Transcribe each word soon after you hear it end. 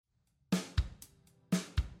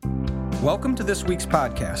Welcome to this week's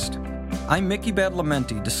podcast. I'm Mickey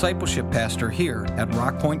Badalamenti, Discipleship Pastor here at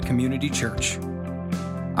Rock Point Community Church.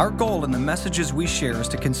 Our goal in the messages we share is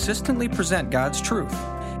to consistently present God's truth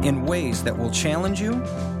in ways that will challenge you,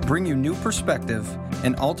 bring you new perspective,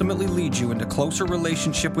 and ultimately lead you into closer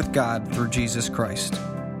relationship with God through Jesus Christ.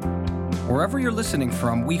 Wherever you're listening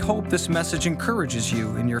from, we hope this message encourages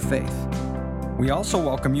you in your faith. We also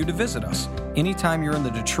welcome you to visit us anytime you're in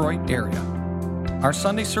the Detroit area. Our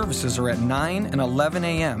Sunday services are at 9 and 11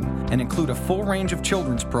 a.m. and include a full range of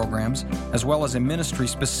children's programs, as well as a ministry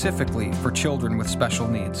specifically for children with special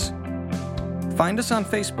needs. Find us on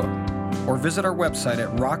Facebook or visit our website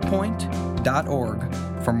at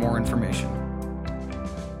rockpoint.org for more information.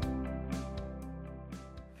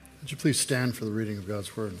 Would you please stand for the reading of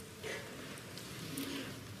God's Word?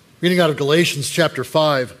 Reading out of Galatians chapter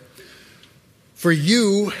 5. For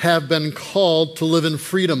you have been called to live in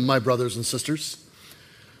freedom, my brothers and sisters.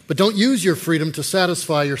 But don't use your freedom to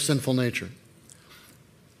satisfy your sinful nature.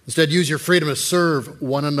 Instead, use your freedom to serve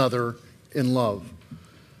one another in love.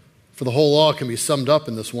 For the whole law can be summed up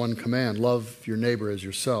in this one command: love your neighbor as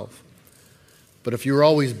yourself. But if you are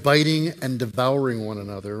always biting and devouring one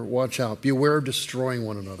another, watch out. Beware of destroying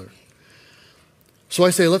one another. So I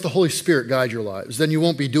say, let the Holy Spirit guide your lives. Then you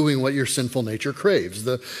won't be doing what your sinful nature craves.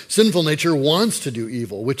 The sinful nature wants to do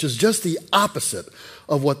evil, which is just the opposite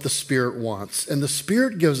of what the Spirit wants. And the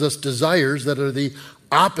Spirit gives us desires that are the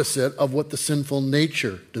opposite of what the sinful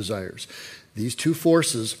nature desires. These two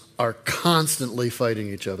forces are constantly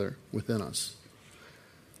fighting each other within us.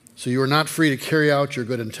 So you are not free to carry out your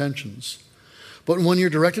good intentions. But when you're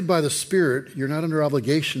directed by the Spirit, you're not under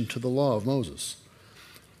obligation to the law of Moses.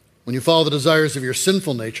 When you follow the desires of your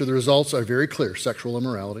sinful nature, the results are very clear: sexual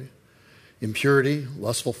immorality, impurity,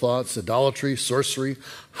 lustful thoughts, idolatry, sorcery,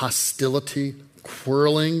 hostility,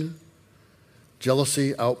 quarreling,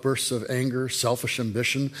 jealousy, outbursts of anger, selfish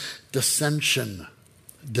ambition, dissension,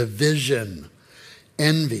 division,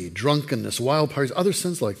 envy, drunkenness, wild parties, other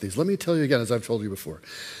sins like these. Let me tell you again, as I've told you before,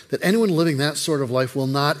 that anyone living that sort of life will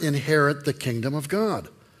not inherit the kingdom of God.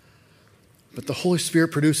 But the Holy Spirit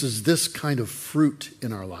produces this kind of fruit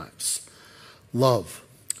in our lives: love,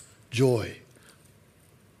 joy,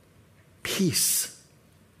 peace,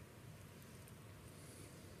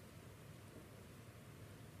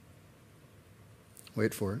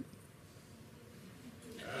 wait for it.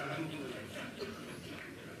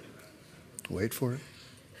 Wait for it.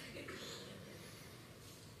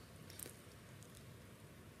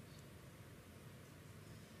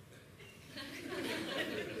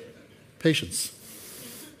 Patience,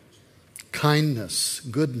 kindness,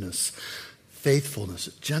 goodness, faithfulness,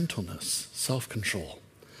 gentleness, self-control.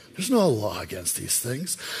 There's no law against these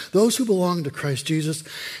things. Those who belong to Christ Jesus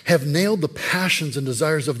have nailed the passions and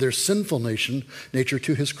desires of their sinful nature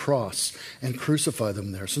to his cross and crucified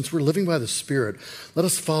them there. Since we're living by the Spirit, let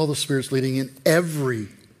us follow the Spirit's leading in every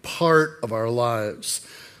part of our lives.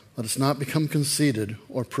 Let us not become conceited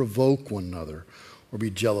or provoke one another or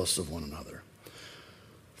be jealous of one another.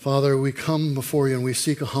 Father, we come before you and we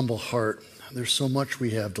seek a humble heart. There's so much we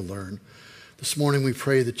have to learn. This morning we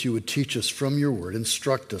pray that you would teach us from your word.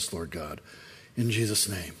 Instruct us, Lord God. In Jesus'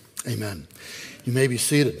 name, amen. You may be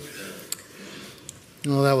seated.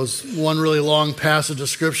 Well, that was one really long passage of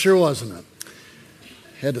Scripture, wasn't it?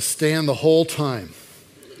 Had to stand the whole time,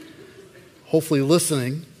 hopefully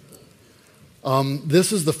listening.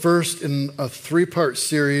 This is the first in a three-part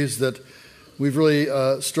series that we've really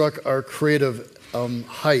struck our creative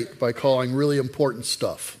height by calling really important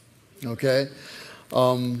stuff, okay?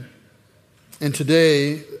 And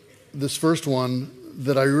today, this first one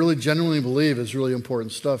that I really genuinely believe is really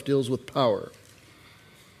important stuff deals with power.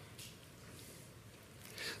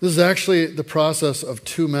 This is actually the process of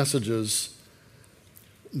two messages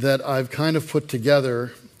that I've kind of put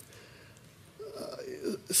together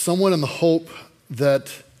somewhat in the hope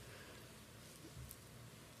that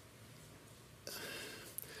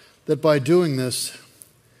by doing this,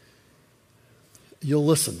 you'll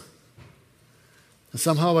listen. And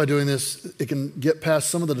somehow by doing this, it can get past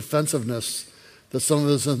some of the defensiveness that some of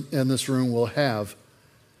us in this room will have.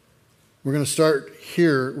 We're going to start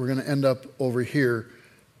here. We're going to end up over here.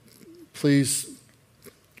 Please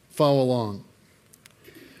follow along.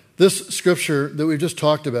 This scripture that we've just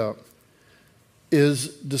talked about is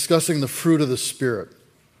discussing the fruit of the Spirit.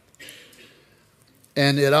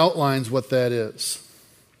 And it outlines what that is.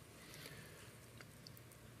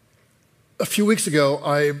 A few weeks ago,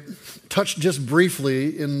 I touched just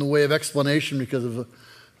briefly in the way of explanation because of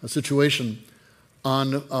a situation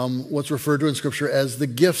on what's referred to in Scripture as the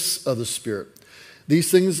gifts of the Spirit.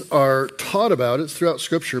 These things are taught about. It's throughout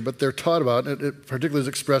Scripture, but they're taught about. It particularly is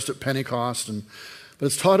expressed at Pentecost, but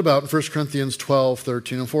it's taught about in 1 Corinthians 12,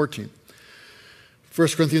 13, and 14. 1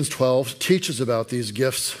 Corinthians 12 teaches about these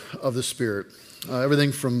gifts of the Spirit.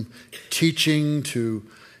 Everything from teaching to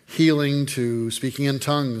healing to speaking in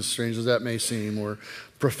tongues, strange as that may seem, or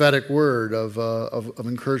prophetic word of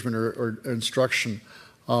encouragement or instruction.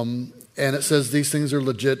 And it says these things are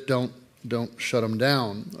legit. Don't shut them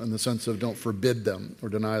down in the sense of don't forbid them or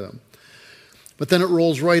deny them. But then it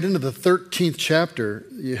rolls right into the 13th chapter.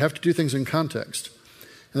 You have to do things in context.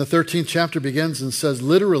 And the 13th chapter begins and says,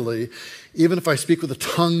 literally, even if I speak with the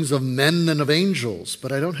tongues of men and of angels,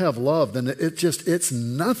 but I don't have love, then it's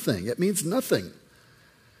nothing. It means nothing.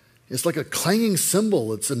 It's like a clanging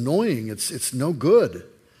cymbal. It's annoying. It's no good.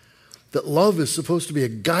 That love is supposed to be a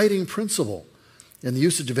guiding principle in the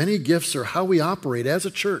usage of any gifts or how we operate as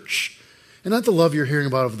a church. And not the love you're hearing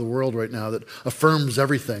about of the world right now that affirms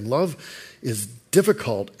everything. Love is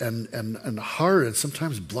difficult and hard and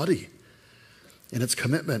sometimes bloody in its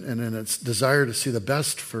commitment and in its desire to see the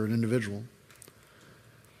best for an individual.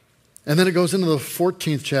 And then it goes into the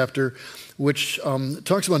 14th chapter, which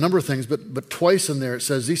talks about a number of things, but twice in there it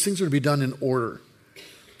says these things are to be done in order.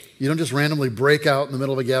 You don't just randomly break out in the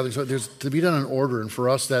middle of a gathering. So there's to be done in order. And for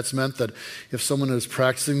us, that's meant that if someone is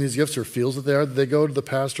practicing these gifts or feels that they are, they go to the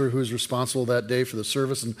pastor who's responsible that day for the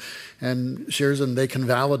service and shares, and they can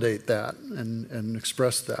validate that and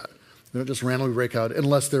express that. They don't just randomly break out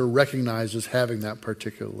unless they're recognized as having that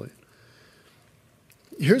particularly.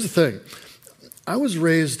 Here's the thing. I was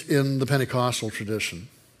raised in the Pentecostal tradition.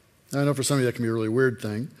 I know for some of you that can be a really weird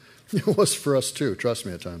thing. It was for us too, trust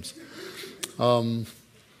me at times.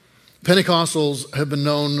 Pentecostals have been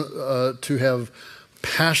known to have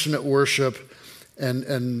passionate worship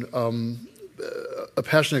and a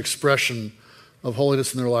passionate expression of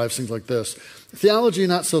holiness in their lives, things like this. Theology,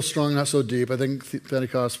 not so strong, not so deep. I think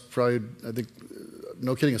Pentecost probably,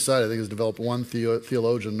 no kidding aside, I think has developed one known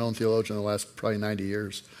theologian in the last probably 90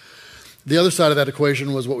 years. The other side of that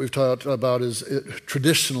equation was what we've talked about is it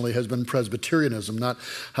traditionally has been Presbyterianism, not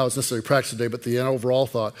how it's necessarily practiced today, but the overall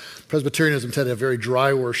thought. Presbyterianism tended to have very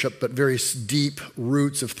dry worship, but very deep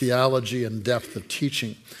roots of theology and depth of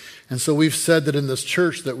teaching. And so we've said that in this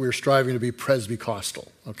church that we're striving to be Presbycostal,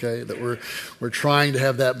 okay? That we're trying to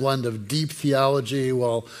have that blend of deep theology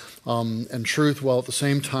and truth while at the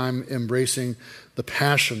same time embracing the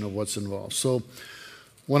passion of what's involved. So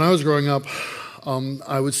when I was growing up,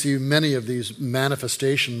 I would see many of these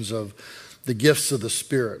manifestations of the gifts of the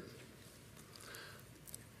Spirit.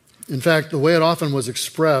 In fact, the way it often was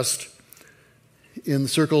expressed in the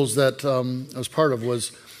circles that I was part of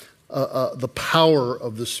was the power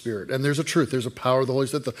of the Spirit. And there's a truth. There's a power of the Holy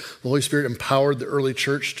Spirit. The Holy Spirit empowered the early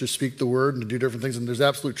church to speak the word and to do different things, and there's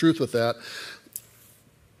absolute truth with that.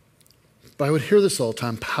 But I would hear this all the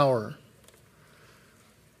time, power.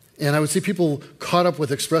 And I would see people caught up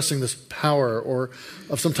with expressing this power or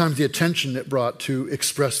of sometimes the attention it brought to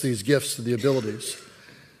express these gifts, the abilities.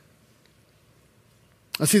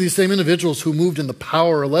 I see these same individuals who moved in the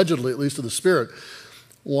power, allegedly, at least of the Spirit,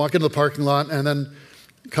 walk into the parking lot and then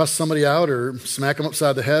cuss somebody out or smack them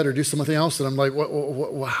upside the head or do something else. And I'm like,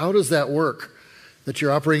 how does that work? That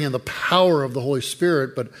you're operating in the power of the Holy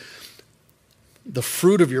Spirit, but the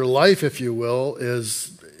fruit of your life, if you will,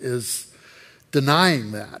 is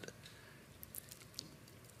denying that.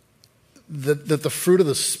 That the fruit of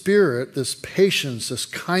the Spirit, this patience, this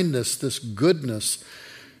kindness, this goodness,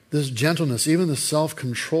 this gentleness, even the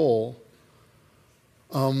self-control,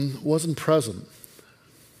 wasn't present.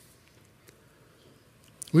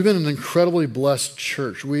 We've been an incredibly blessed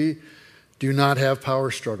church. We do not have power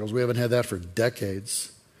struggles. We haven't had that for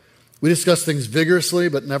decades. We discuss things vigorously,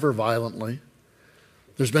 but never violently.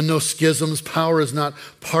 There's been no schisms. Power is not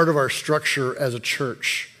part of our structure as a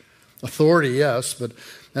church. Authority, yes, but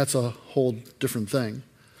that's a whole different thing.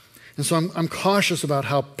 And so I'm cautious about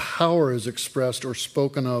how power is expressed or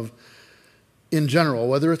spoken of in general,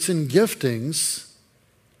 whether it's in giftings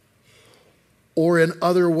or in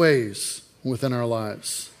other ways within our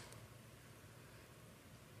lives.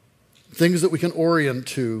 Things that we can orient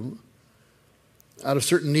to out of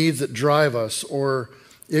certain needs that drive us or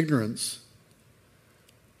ignorance.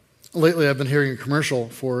 Lately, I've been hearing a commercial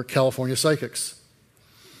for California psychics.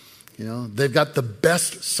 You know, they've got the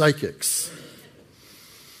best psychics.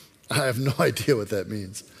 I have no idea what that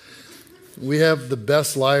means. We have the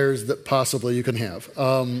best liars that possibly you can have.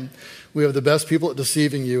 We have the best people at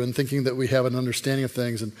deceiving you and thinking that we have an understanding of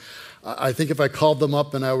things. And I think if I called them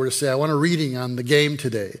up and I were to say, I want a reading on the game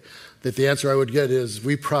today, that the answer I would get is,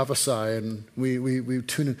 we prophesy and we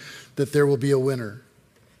tune in that there will be a winner.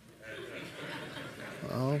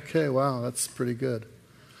 Okay, wow, that's pretty good.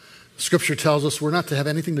 Scripture tells us we're not to have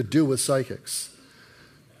anything to do with psychics,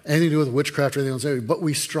 anything to do with witchcraft or anything else, but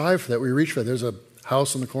we strive for that. We reach for that. There's a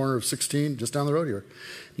house on the corner of 16 just down the road here.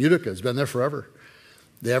 Utica has been there forever.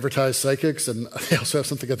 They advertise psychics, and they also have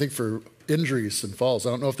something, I think, for injuries and falls. I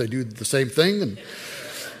don't know if they do the same thing, and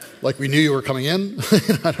like we knew you were coming in.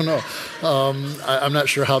 I don't know. I'm not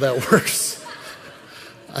sure how that works.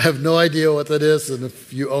 I have no idea what that is, and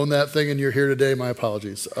if you own that thing and you're here today, my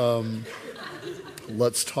apologies.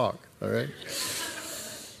 Let's talk, all right?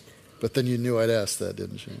 But then you knew I'd ask that,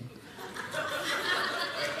 didn't you?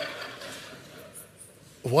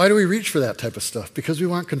 Why do we reach for that type of stuff? Because we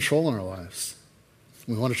want control in our lives.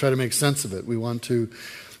 We want to try to make sense of it. We want to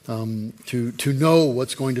know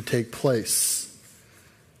what's going to take place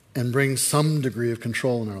and bring some degree of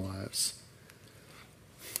control in our lives.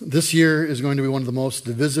 This year is going to be one of the most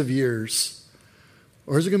divisive years,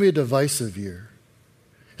 or is it going to be a divisive year?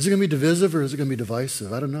 Is it going to be divisive or is it going to be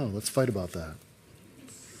divisive? I don't know. Let's fight about that.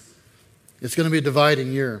 It's going to be a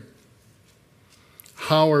dividing year.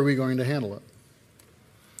 How are we going to handle it?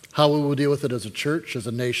 How will we deal with it as a church, as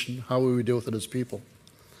a nation? How will we deal with it as people?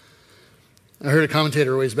 I heard a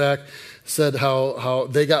commentator a ways back said how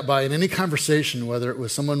they got by in any conversation, whether it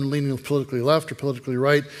was someone leaning politically left or politically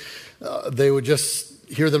right, they would just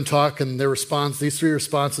hear them talk, and their response, these three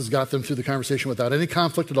responses got them through the conversation without any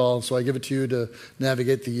conflict at all. So I give it to you to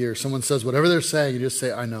navigate the year. Someone says whatever they're saying, you just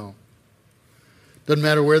say, I know. Doesn't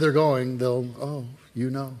matter where they're going, they'll, oh, you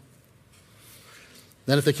know.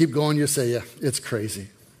 Then if they keep going, you say, yeah, it's crazy.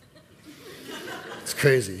 It's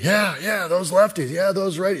crazy. Yeah, those lefties. Yeah,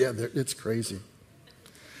 those right. Yeah, it's crazy.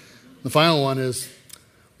 The final one is,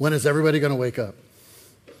 when is everybody going to wake up?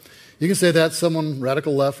 You can say that someone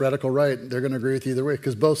radical left, radical right, they're going to agree with you either way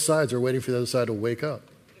because both sides are waiting for the other side to wake up.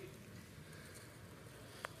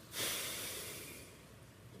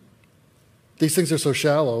 These things are so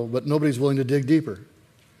shallow, but nobody's willing to dig deeper.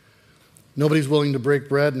 Nobody's willing to break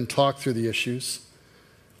bread and talk through the issues.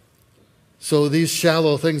 So these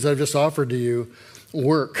shallow things I've just offered to you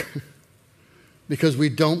work because we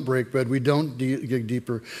don't break bread, we don't dig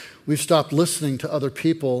deeper. We've stopped listening to other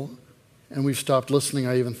people, and we've stopped listening,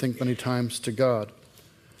 I even think, many times to God.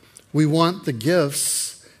 We want the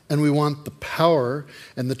gifts and we want the power,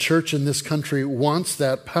 and the church in this country wants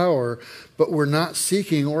that power, but we're not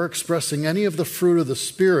seeking or expressing any of the fruit of the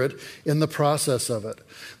Spirit in the process of it.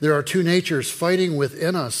 There are two natures fighting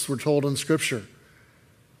within us, we're told in Scripture.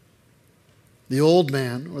 The old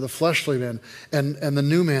man, or the fleshly man, and the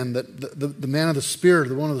new man, the man of the Spirit,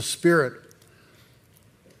 the one of the Spirit.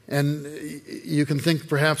 And you can think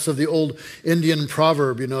perhaps of the old Indian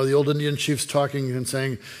proverb, the old Indian chiefs talking and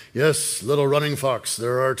saying, yes, little running fox,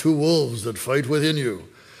 there are two wolves that fight within you.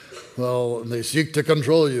 Well, they seek to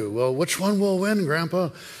control you. Well, which one will win, Grandpa?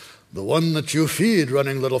 The one that you feed,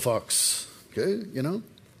 running little fox. Okay,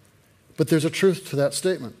 But there's a truth to that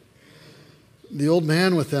statement. The old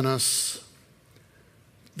man within us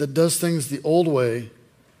that does things the old way,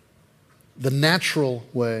 the natural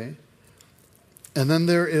way, and then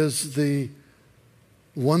there is the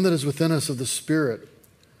one that is within us of the Spirit.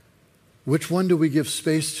 Which one do we give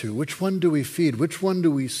space to? Which one do we feed? Which one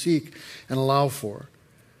do we seek and allow for?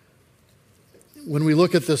 When we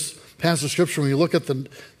look at this passage of Scripture, when you look at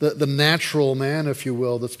the natural man, if you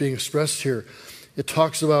will, that's being expressed here, it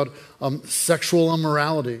talks about sexual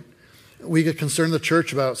immorality. We get concerned in the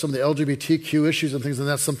church about some of the LGBTQ issues and things, and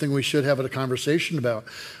that's something we should have a conversation about.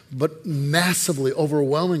 But massively,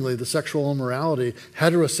 overwhelmingly, the sexual immorality,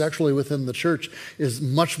 heterosexually within the church, is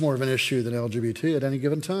much more of an issue than LGBT at any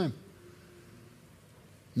given time.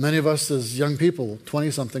 Many of us as young people,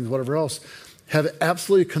 20-somethings, whatever else, have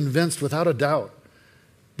absolutely convinced without a doubt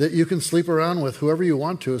that you can sleep around with whoever you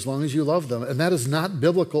want to as long as you love them. And that is not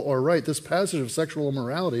biblical or right. This passage of sexual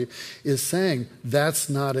immorality is saying that's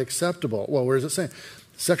not acceptable. Well, where is it saying?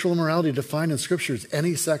 Sexual immorality defined in Scripture is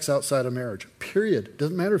any sex outside of marriage, period.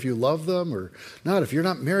 Doesn't matter if you love them or not. If you're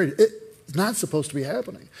not married, it's not supposed to be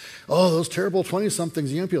happening. Oh, those terrible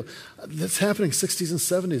 20-somethings, young people. That's happening 60s and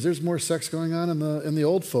 70s. There's more sex going on in the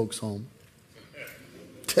old folks' home.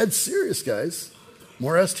 Dead serious, guys.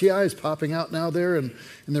 More STIs popping out now there in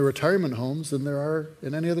their retirement homes than there are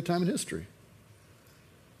in any other time in history.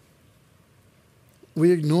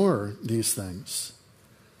 We ignore these things.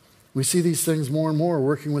 We see these things more and more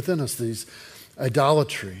working within us.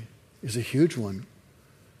 Idolatry is a huge one.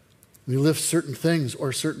 We lift certain things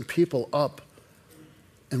or certain people up,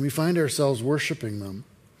 and we find ourselves worshiping them.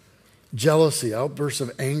 Jealousy, outbursts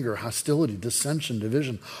of anger, hostility, dissension,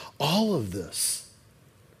 division, all of this.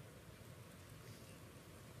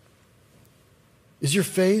 Is your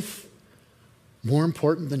faith more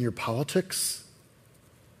important than your politics?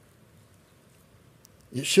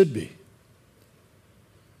 It should be.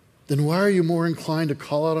 Then why are you more inclined to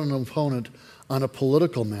call out an opponent on a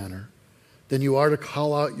political manner than you are to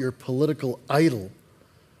call out your political idol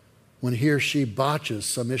when he or she botches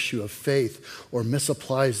some issue of faith or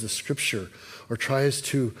misapplies the Scripture or tries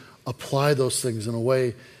to apply those things in a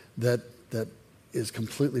way that is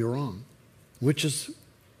completely wrong? Which is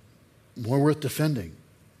more worth defending,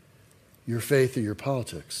 your faith or your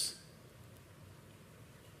politics?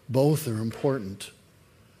 Both are important.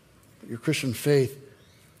 But your Christian faith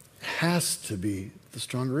has to be the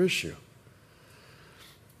stronger issue.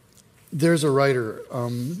 There's a writer,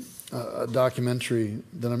 a documentary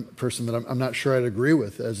person that I'm not sure I'd agree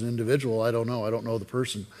with as an individual. I don't know the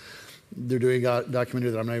person. They're doing a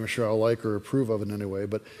documentary that I'm not even sure I'll like or approve of in any way.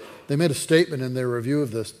 But they made a statement in their review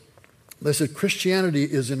of this. They said, Christianity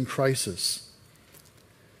is in crisis.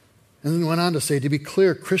 And then went on to say, to be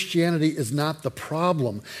clear, Christianity is not the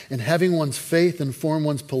problem, and having one's faith inform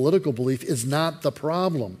one's political belief is not the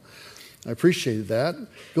problem. I appreciated that.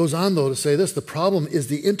 Goes on, though, to say this: the problem is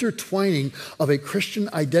the intertwining of a Christian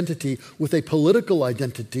identity with a political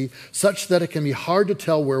identity such that it can be hard to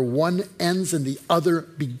tell where one ends and the other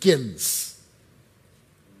begins.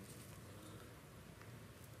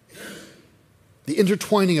 The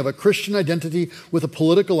intertwining of a Christian identity with a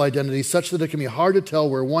political identity such that it can be hard to tell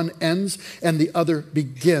where one ends and the other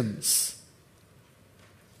begins.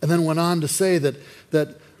 And then went on to say that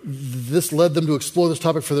this led them to explore this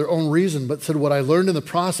topic for their own reason, but said what I learned in the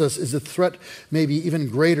process is the threat may be even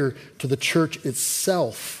greater to the church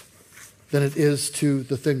itself than it is to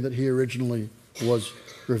the thing that he originally was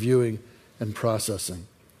reviewing and processing.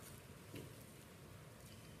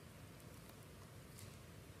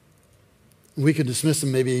 We could dismiss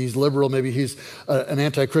him. Maybe he's liberal. Maybe he's an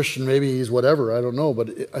anti-Christian. Maybe he's whatever. I don't know. But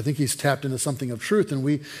I think he's tapped into something of truth. And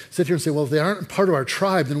we sit here and say, well, if they aren't part of our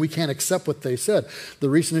tribe, then we can't accept what they said. The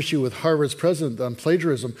recent issue with Harvard's president on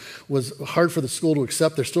plagiarism was hard for the school to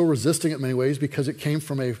accept. They're still resisting it in many ways because it came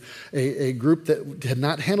from a group that had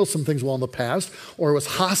not handled some things well in the past or was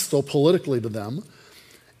hostile politically to them.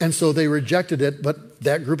 And so they rejected it, but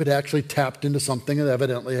that group had actually tapped into something that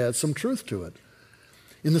evidently had some truth to it.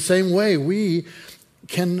 In the same way, we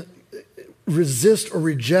can resist or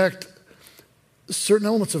reject certain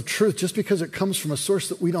elements of truth just because it comes from a source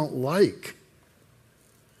that we don't like.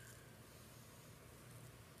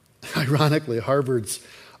 Ironically, Harvard's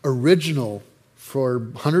original,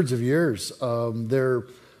 for hundreds of years, their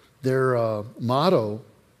motto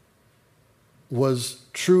was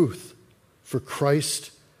truth for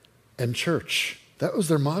Christ and church. That was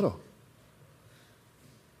their motto.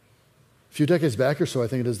 A few decades back or so, I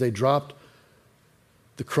think it is, they dropped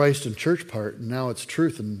the Christ and church part, and now it's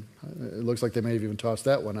truth, and it looks like they may have even tossed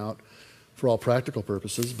that one out for all practical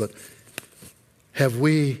purposes. But have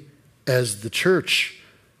we, as the church,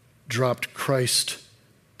 dropped Christ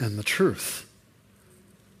and the truth?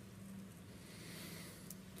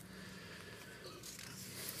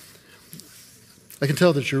 I can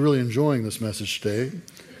tell that you're really enjoying this message today,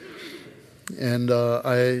 and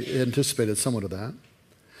I anticipated somewhat of that.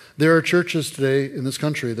 There are churches today in this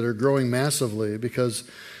country that are growing massively because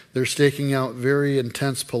they're staking out very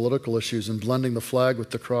intense political issues and blending the flag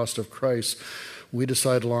with the cross of Christ. We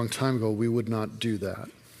decided a long time ago we would not do that.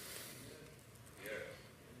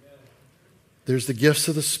 There's the gifts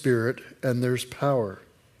of the Spirit and there's power.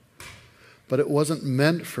 But it wasn't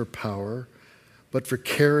meant for power, but for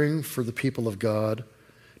caring for the people of God,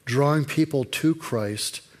 drawing people to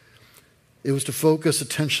Christ. It was to focus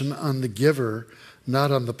attention on the giver,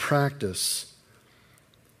 not on the practice.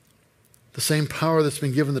 The same power that's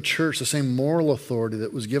been given the church, the same moral authority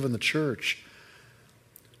that was given the church,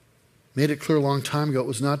 made it clear a long time ago it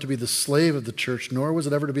was not to be the slave of the church, nor was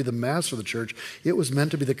it ever to be the master of the church. It was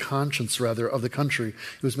meant to be the conscience, rather, of the country.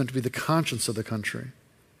 It was meant to be the conscience of the country.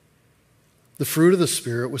 The fruit of the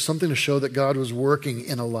Spirit was something to show that God was working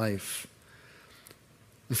in a life.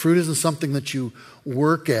 And fruit isn't something that you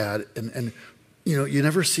work at and you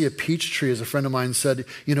never see a peach tree, as a friend of mine said,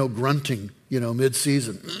 grunting,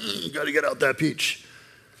 mid-season. Got to get out that peach.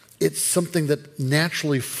 It's something that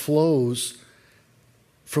naturally flows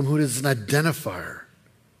from who it is, an identifier.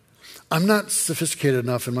 I'm not sophisticated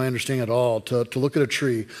enough in my understanding at all to look at a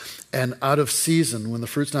tree and out of season, when the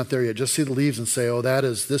fruit's not there yet, just see the leaves and say, oh, that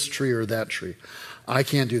is this tree or that tree. I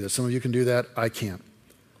can't do that. Some of you can do that. I can't.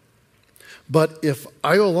 But if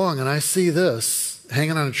I go along and I see this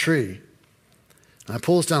hanging on a tree, and I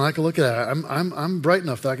pull this down, I can look at it. I'm bright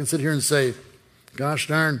enough that I can sit here and say, gosh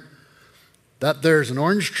darn, that there's an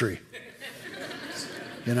orange tree.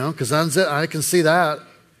 Because I can see that.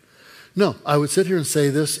 No, I would sit here and say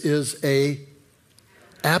this is a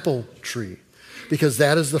apple tree because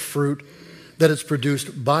that is the fruit that is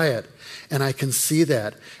produced by it. And I can see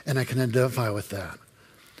that and I can identify with that.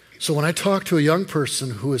 So when I talk to a young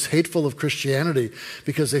person who is hateful of Christianity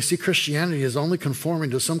because they see Christianity as only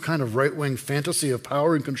conforming to some kind of right-wing fantasy of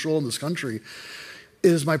power and control in this country,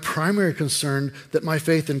 it is my primary concern that my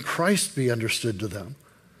faith in Christ be understood to them.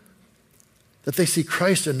 That they see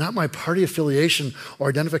Christ and not my party affiliation or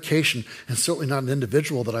identification, and certainly not an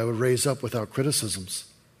individual that I would raise up without criticisms.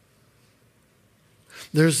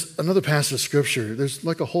 There's another passage of Scripture. There's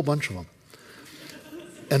like a whole bunch of them.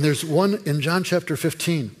 And there's one in John chapter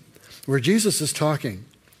 15 where Jesus is talking.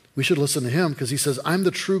 We should listen to him because he says, I'm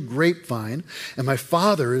the true grapevine and my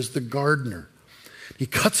Father is the gardener. He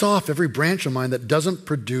cuts off every branch of mine that doesn't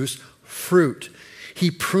produce fruit. He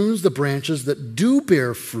prunes the branches that do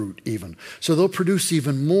bear fruit even, so they'll produce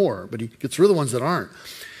even more, but he gets rid of the ones that aren't.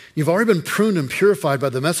 You've already been pruned and purified by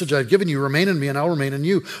the message I've given you. Remain in me and I'll remain in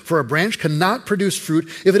you. For a branch cannot produce fruit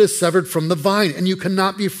if it is severed from the vine, and you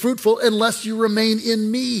cannot be fruitful unless you remain in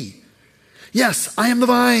me. Yes, I am the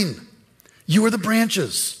vine. You are the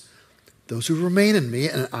branches. Those who remain in me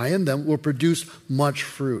and I in them will produce much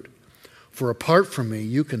fruit. For apart from me,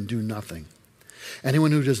 you can do nothing.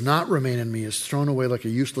 Anyone who does not remain in me is thrown away like a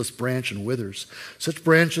useless branch and withers. Such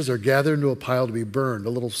branches are gathered into a pile to be burned. A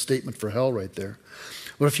little statement for hell right there.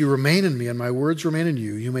 But if you remain in me and my words remain in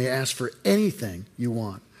you, you may ask for anything you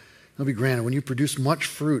want. It'll be granted. When you produce much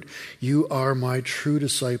fruit, you are my true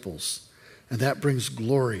disciples. And that brings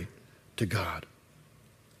glory to God.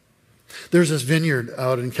 There's this vineyard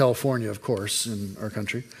out in California, of course, in our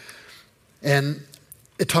country. And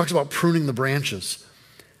it talks about pruning the branches.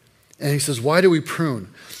 And he says, why do we prune?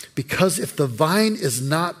 Because if the vine is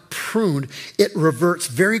not pruned, it reverts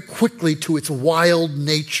very quickly to its wild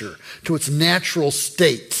nature, to its natural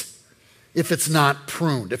state, if it's not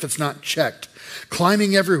pruned, if it's not checked.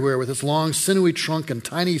 Climbing everywhere with its long, sinewy trunk and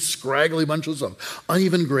tiny, scraggly bunches of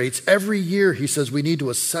uneven grapes. Every year, he says, we need to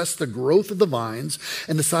assess the growth of the vines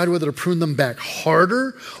and decide whether to prune them back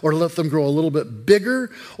harder or to let them grow a little bit bigger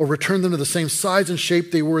or return them to the same size and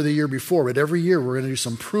shape they were the year before. But every year, we're going to do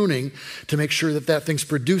some pruning to make sure that that thing's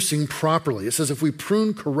producing properly. It says if we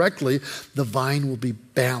prune correctly, the vine will be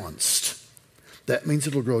balanced. That means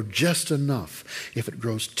it'll grow just enough. If it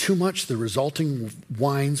grows too much, the resulting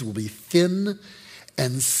wines will be thin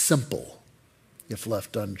and simple if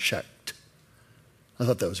left unchecked. I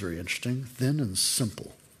thought that was very interesting. Thin and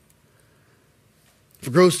simple. If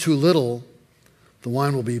it grows too little, the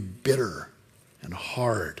wine will be bitter and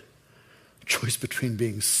hard. A choice between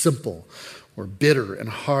being simple or bitter and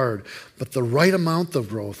hard. But the right amount of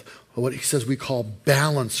growth, what he says we call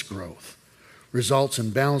balanced growth, results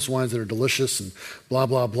in balanced wines that are delicious and blah,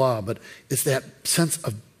 blah, blah. But it's that sense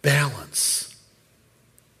of balance.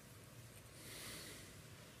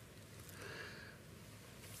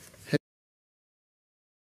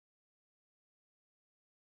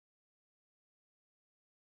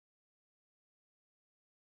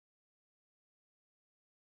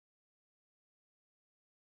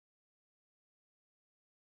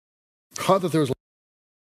 Caught that there was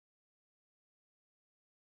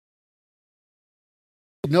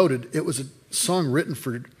noted it was a song written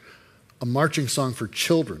for a marching song for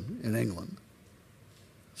children in England.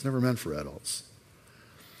 It's never meant for adults.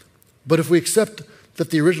 But if we accept that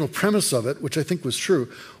the original premise of it, which I think was true,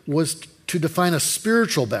 was to define a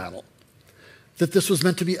spiritual battle, that this was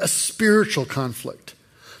meant to be a spiritual conflict,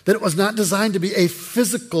 that it was not designed to be a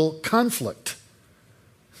physical conflict,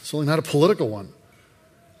 it's only not a political one,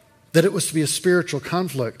 that it was to be a spiritual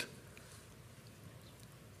conflict,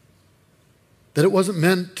 that it wasn't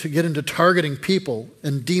meant to get into targeting people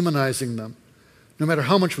and demonizing them, no matter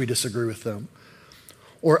how much we disagree with them,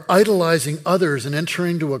 or idolizing others and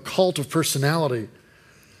entering into a cult of personality,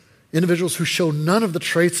 individuals who show none of the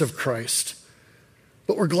traits of Christ.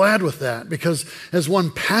 But we're glad with that because, as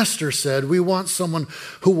one pastor said, we want someone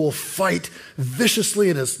who will fight viciously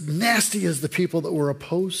and as nasty as the people that we're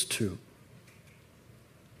opposed to.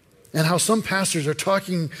 And how some pastors are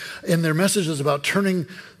talking in their messages about turning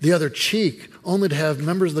the other cheek, only to have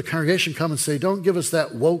members of the congregation come and say, don't give us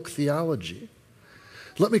that woke theology.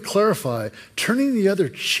 Let me clarify, turning the other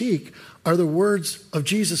cheek are the words of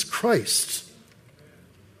Jesus Christ.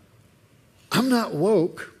 I'm not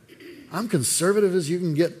woke. I'm conservative as you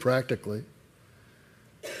can get practically.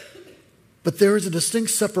 But there is a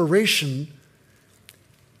distinct separation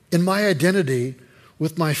in my identity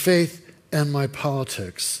with my faith and my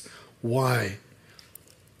politics. Why?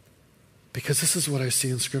 Because this is what I see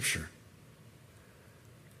in Scripture.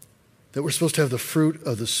 That we're supposed to have the fruit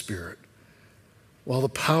of the Spirit. While the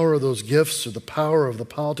power of those gifts or the power of the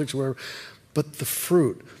politics, whatever, but the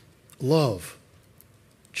fruit, love,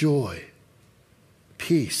 joy,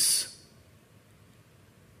 peace,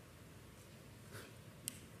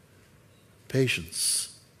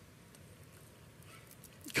 patience,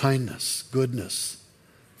 kindness, goodness,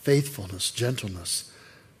 faithfulness, gentleness,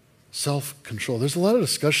 self-control. There's a lot of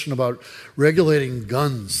discussion about regulating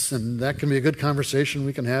guns, and that can be a good conversation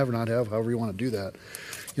we can have or not have, however you want to do that.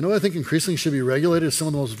 You know what I think increasingly should be regulated is some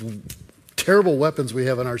of the most terrible weapons we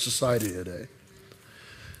have in our society today.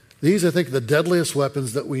 These, I think, are the deadliest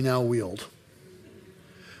weapons that we now wield.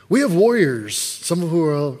 We have warriors, some of who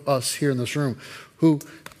are us here in this room, who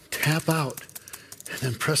tap out and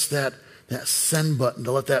then press that send button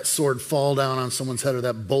to let that sword fall down on someone's head or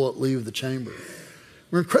that bullet leave the chamber.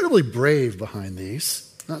 We're incredibly brave behind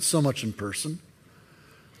these, not so much in person.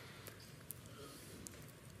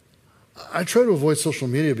 I try to avoid social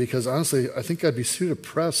media because, honestly, I think I'd be too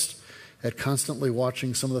depressed at constantly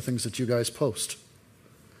watching some of the things that you guys post.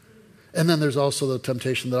 And then there's also the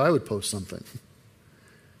temptation that I would post something.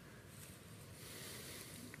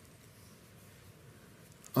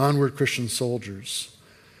 Onward, Christian soldiers.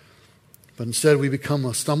 But instead, we become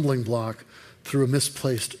a stumbling block through a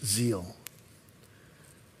misplaced zeal.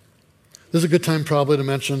 This is a good time probably to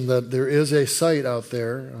mention that there is a site out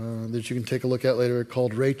there that you can take a look at later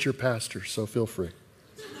called Rate Your Pastor, so feel free.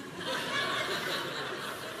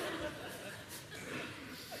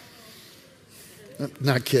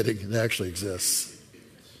 Not kidding, it actually exists.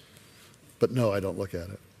 But no, I don't look at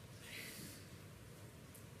it.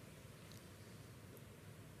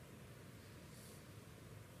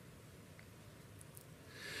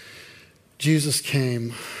 Jesus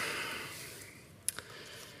came.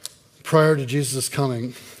 Prior to Jesus'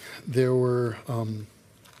 coming, there were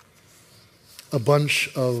a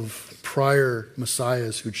bunch of prior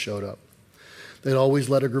messiahs who'd showed up. They'd always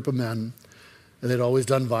led a group of men, and they'd always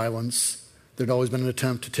done violence. There'd always been an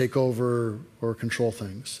attempt to take over or control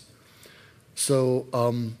things. So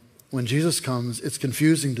when Jesus comes, it's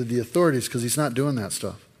confusing to the authorities because he's not doing that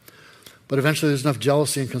stuff. But eventually there's enough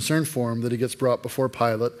jealousy and concern for him that he gets brought before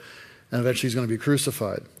Pilate, and eventually he's going to be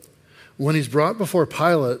crucified. When he's brought before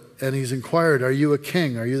Pilate and he's inquired, are you a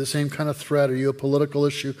king? Are you the same kind of threat? Are you a political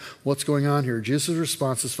issue? What's going on here? Jesus'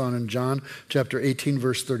 response is found in John chapter 18,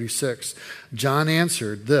 verse 36. John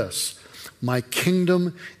answered this, my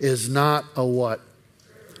kingdom is not a what?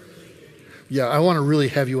 Yeah, I want to really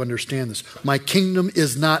have you understand this. My kingdom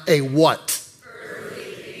is not a what?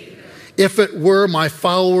 If it were, my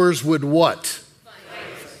followers would what? Fight.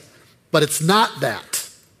 But it's not that.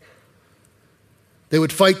 They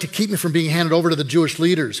would fight to keep me from being handed over to the Jewish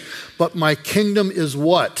leaders. But my kingdom is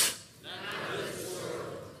what?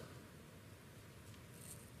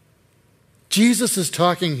 Jesus is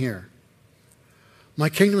talking here. My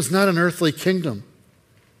kingdom is not an earthly kingdom.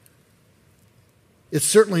 It's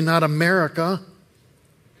certainly not America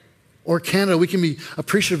or Canada. We can be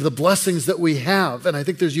appreciative of the blessings that we have. And I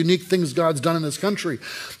think there's unique things God's done in this country.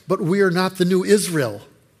 But we are not the new Israel.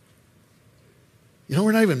 You know,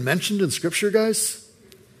 we're not even mentioned in Scripture, guys.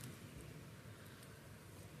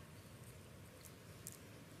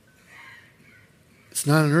 It's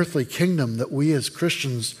not an earthly kingdom that we as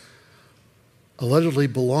Christians allegedly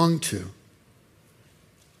belong to.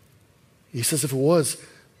 He says if it was,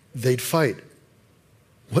 they'd fight.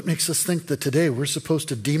 What makes us think that today we're supposed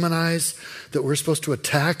to demonize, that we're supposed to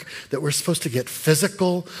attack, that we're supposed to get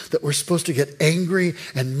physical, that we're supposed to get angry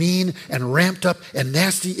and mean and ramped up and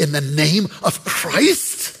nasty in the name of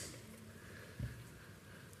Christ?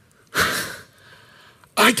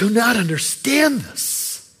 I do not understand this.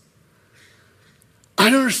 I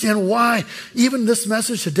don't understand why, even this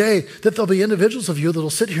message today, that there'll be individuals of you that will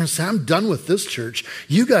sit here and say, I'm done with this church.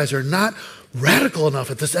 You guys are not radical enough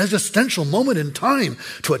at this existential moment in time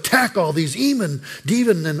to attack all these demon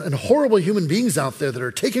and horrible human beings out there that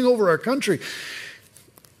are taking over our country.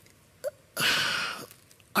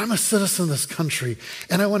 I'm a citizen of this country,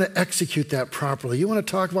 and I want to execute that properly. You want to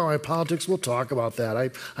talk about my politics? We'll talk about that.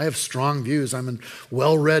 I have strong views. I'm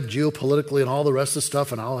well-read geopolitically and all the rest of the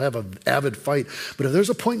stuff, and I'll have an avid fight. But if there's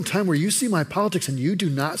a point in time where you see my politics and you do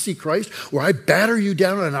not see Christ, where I batter you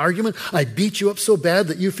down in an argument, I beat you up so bad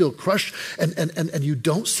that you feel crushed, and you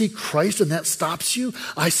don't see Christ and that stops you,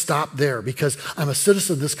 I stop there because I'm a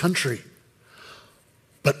citizen of this country.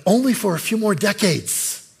 But only for a few more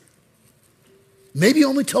decades. Maybe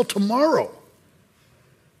only till tomorrow.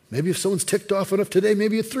 Maybe if someone's ticked off enough today,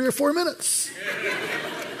 maybe 3 or 4 minutes.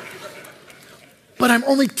 But I'm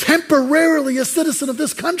only temporarily a citizen of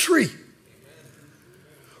this country.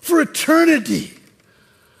 For eternity.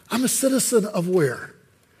 I'm a citizen of where?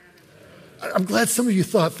 I'm glad some of you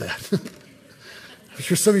thought that. I'm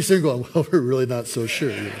sure some of you are sitting going, well, we're really not so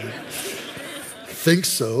sure. Think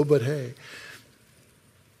so, but hey.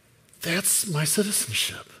 That's my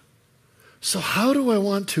citizenship. So how do I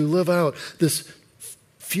want to live out this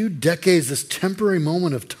few decades, this temporary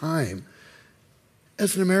moment of time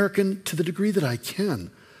as an American to the degree that I can?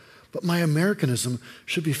 But my Americanism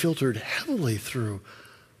should be filtered heavily through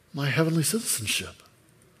my heavenly citizenship.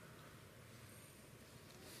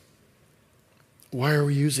 Why are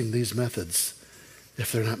we using these methods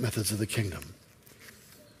if they're not methods of the kingdom?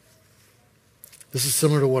 This is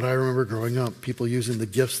similar to what I remember growing up, people using the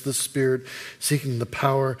gifts of the Spirit, seeking the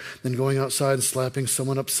power, then going outside and slapping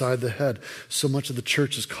someone upside the head. So much of the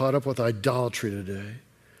church is caught up with idolatry today.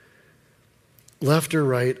 Left or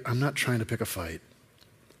right, I'm not trying to pick a fight.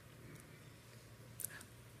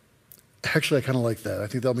 Actually, I kind of like that. I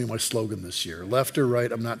think that'll be my slogan this year. Left or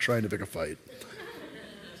right, I'm not trying to pick a fight.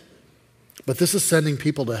 But this is sending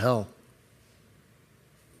people to hell.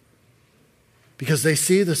 Because they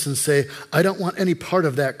see this and say, I don't want any part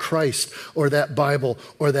of that Christ or that Bible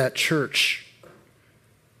or that church.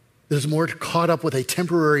 There's more caught up with a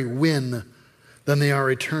temporary win than they are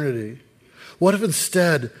eternity. What if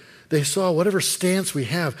instead they saw whatever stance we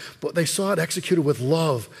have, but they saw it executed with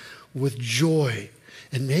love, with joy,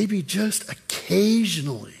 and maybe just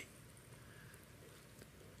occasionally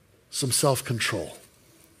some self-control?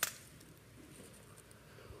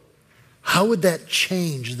 How would that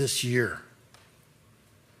change this year?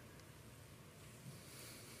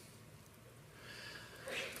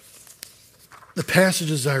 The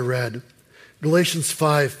passages I read, Galatians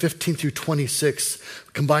 5, 15 through 26,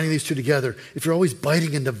 combining these two together. If you're always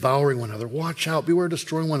biting and devouring one another, watch out, beware of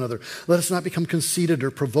destroying one another. Let us not become conceited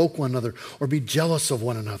or provoke one another or be jealous of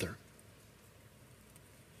one another.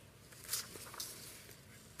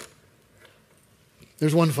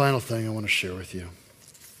 There's one final thing I want to share with you.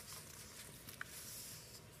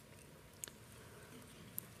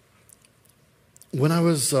 When I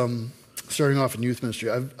was starting off in youth ministry,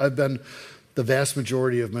 I've been the vast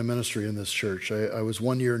majority of my ministry in this church. I was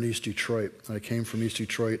 1 year in East Detroit. I came from East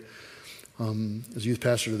Detroit as youth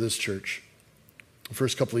pastor to this church. The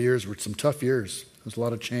first couple of years were some tough years. There was a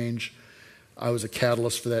lot of change. I was a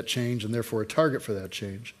catalyst for that change and therefore a target for that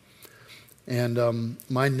change. And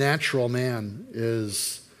my natural man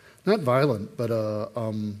is not violent, but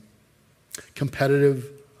competitive,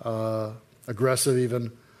 aggressive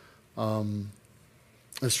even,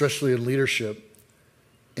 especially in leadership.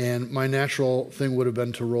 And my natural thing would have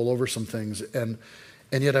been to roll over some things. And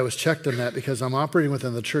yet I was checked on that because I'm operating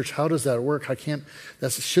within the church. How does that work? How can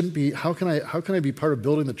I be part of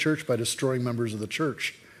building the church by destroying members of the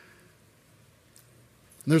church?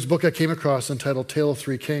 And there's a book I came across entitled Tale of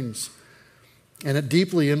Three Kings. And it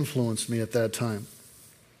deeply influenced me at that time.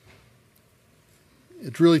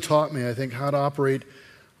 It really taught me, I think, how to operate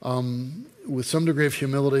with some degree of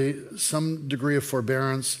humility, some degree of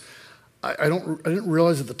forbearance. I didn't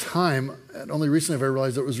realize at the time, and only recently have I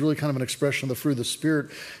realized that it was really kind of an expression of the fruit of the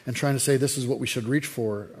Spirit and trying to say this is what we should reach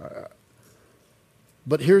for.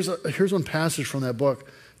 But here's one passage from that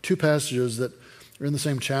book, two passages that are in the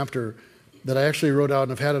same chapter that I actually wrote out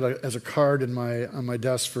and have had it as a card on my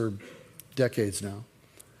desk for decades now.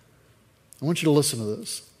 I want you to listen to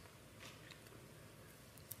this.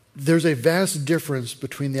 There's a vast difference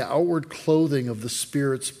between the outward clothing of the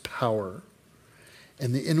Spirit's power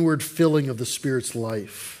and the inward filling of the Spirit's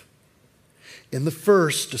life. In the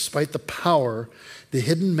first, despite the power, the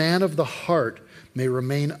hidden man of the heart may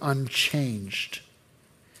remain unchanged.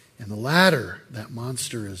 In the latter, that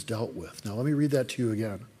monster is dealt with. Now let me read that to you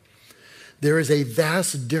again. There is a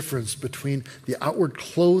vast difference between the outward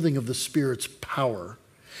clothing of the Spirit's power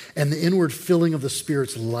and the inward filling of the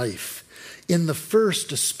Spirit's life. In the first,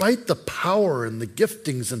 despite the power and the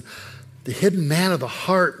giftings, and the hidden man of the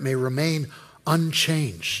heart may remain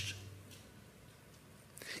unchanged.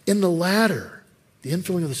 In the latter, the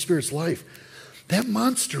infilling of the Spirit's life, that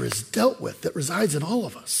monster is dealt with that resides in all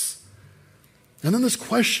of us. And then this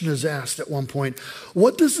question is asked at one point,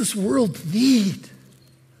 what does this world need?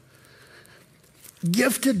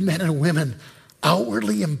 Gifted men and women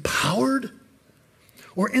outwardly empowered,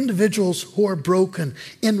 or individuals who are broken,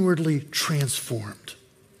 inwardly transformed?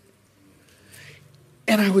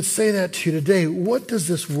 And I would say that to you today, what does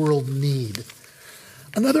this world need?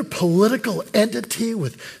 Another political entity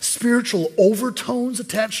with spiritual overtones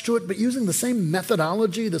attached to it, but using the same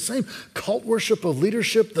methodology, the same cult worship of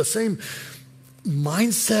leadership, the same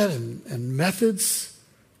mindset and methods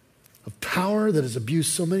of power that has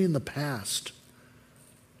abused so many in the past.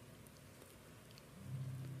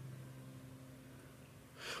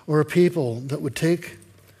 Or a people that would take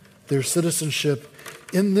their citizenship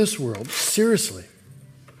in this world seriously,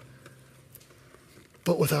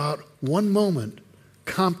 but without one moment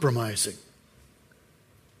compromising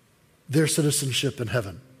their citizenship in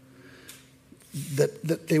heaven.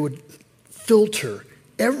 That they would filter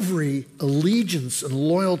every allegiance and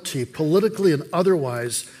loyalty, politically and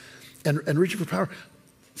otherwise, and reaching for power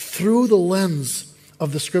through the lens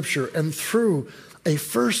of the Scripture and through a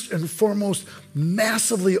first and foremost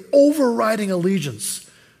massively overriding allegiance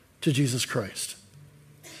to Jesus Christ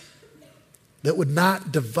that would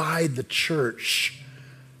not divide the church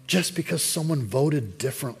just because someone voted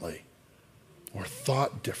differently or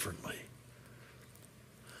thought differently,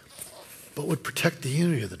 but would protect the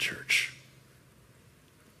unity of the church,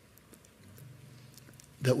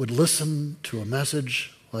 that would listen to a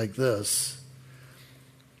message like this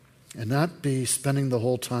and not be spending the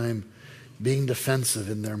whole time being defensive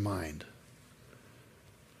in their mind,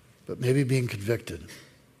 but maybe being convicted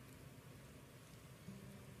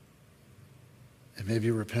and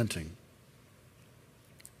maybe repenting.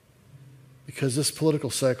 Because this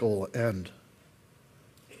political cycle will end,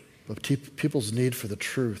 but people's need for the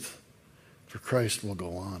truth, for Christ, will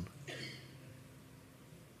go on.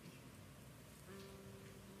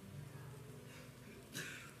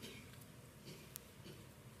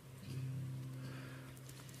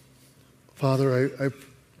 Father, I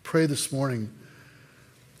pray this morning,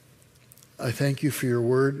 I thank you for your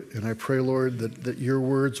word, and I pray, Lord, that your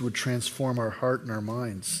words would transform our heart and our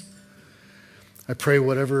minds. I pray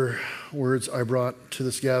whatever words I brought to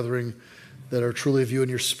this gathering that are truly of you and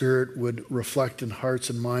your Spirit would reflect in hearts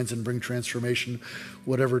and minds and bring transformation.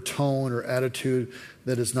 Whatever tone or attitude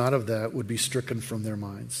that is not of that would be stricken from their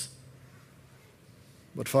minds.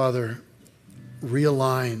 But Father,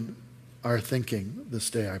 realign our thinking this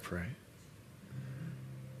day, I pray.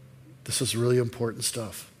 This is really important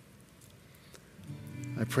stuff.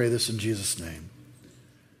 I pray this in Jesus' name.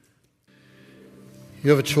 You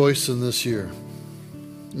have a choice in this year.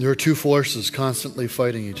 There are two forces constantly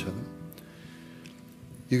fighting each other.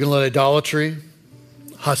 You can let idolatry,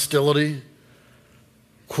 hostility,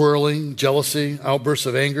 quarreling, jealousy, outbursts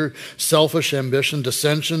of anger, selfish ambition,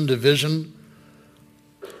 dissension, division,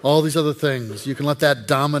 all these other things, you can let that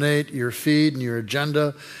dominate your feed and your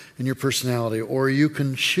agenda and your personality. Or you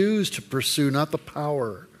can choose to pursue not the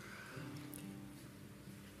power,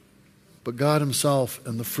 but God himself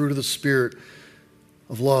and the fruit of the Spirit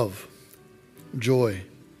of love, joy,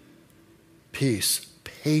 peace,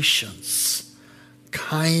 patience,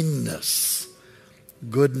 kindness,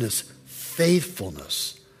 goodness,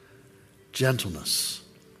 faithfulness, gentleness,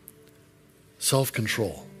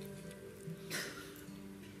 self-control.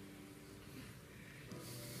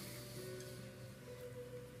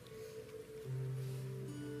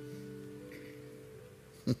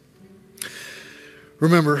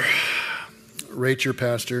 Remember,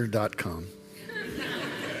 rateyourpastor.com.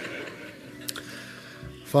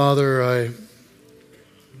 Father, I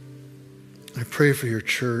pray for your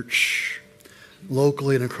church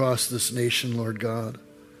locally and across this nation, Lord God,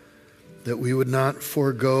 that we would not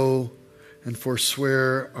forego and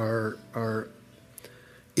forswear our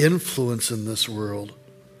influence in this world,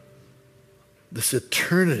 this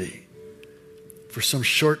eternity, for some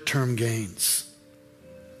short-term gains,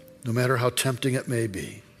 no matter how tempting it may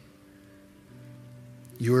be.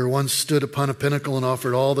 You were once stood upon a pinnacle and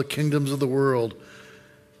offered all the kingdoms of the world,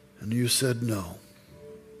 and you said no.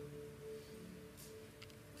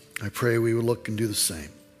 I pray we would look and do the same.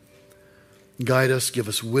 Guide us, give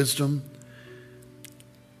us wisdom,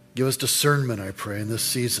 give us discernment, I pray, in this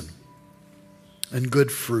season, and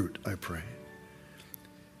good fruit, I pray.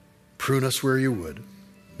 Prune us where you would,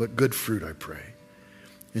 but good fruit, I pray.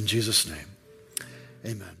 In Jesus' name,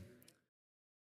 amen.